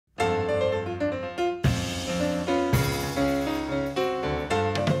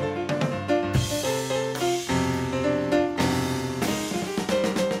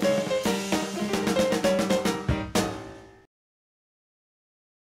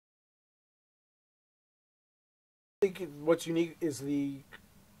I think what's unique is the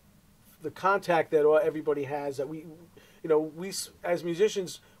contact that everybody has. That we as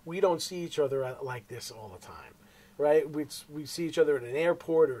musicians, we don't see each other like this all the time, right? We see each other at an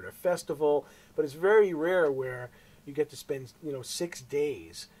airport or at a festival, but it's very rare where you get to spend 6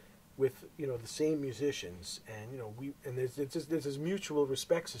 days with the same musicians, and there's this mutual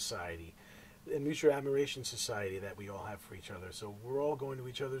respect society and mutual admiration society that we all have for each other. So we're all going to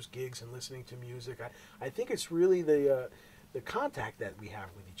each other's gigs and listening to music. I think it's really the contact that we have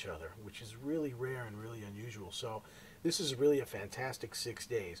with each other, which is really rare and really unusual. So this is really a fantastic 6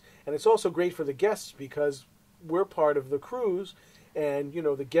 days. And it's also great for the guests because we're part of the cruise, and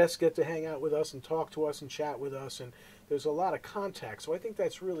the guests get to hang out with us and talk to us and chat with us, and there's a lot of contact. So I think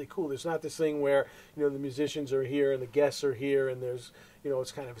that's really cool. There's not this thing where the musicians are here and the guests are here, and there's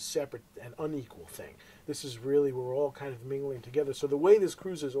it's kind of a separate and unequal thing. This is really, we're all kind of mingling together. So the way this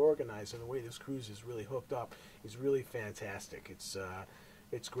cruise is organized and the way this cruise is really hooked up is really fantastic. It's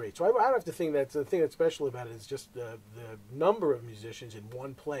great. So I have to think that the thing that's special about it is just the number of musicians in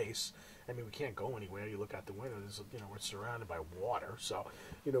one place. I mean, we can't go anywhere. You look out the window. We're surrounded by water. So,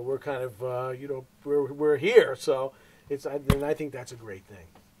 we're kind of we're here. So and I think that's a great thing.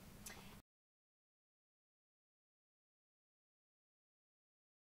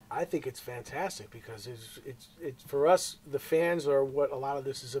 I think it's fantastic because it's for us, the fans are what a lot of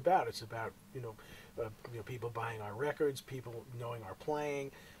this is about. It's about people buying our records, people knowing our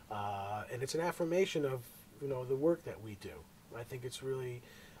playing, and it's an affirmation of the work that we do. I think it's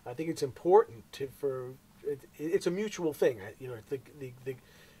important it's a mutual thing.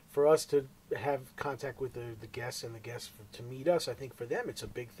 For us to have contact with the guests and the guests to meet us, I think for them it's a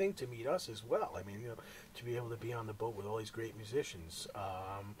big thing to meet us as well. I mean, to be able to be on the boat with all these great musicians.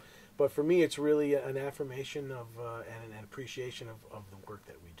 But for me, it's really an affirmation of and an appreciation of the work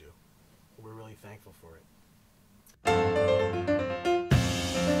that we do. We're really thankful for it.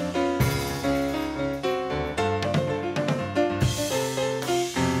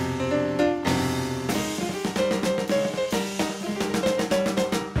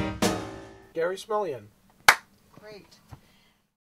 Smulyan.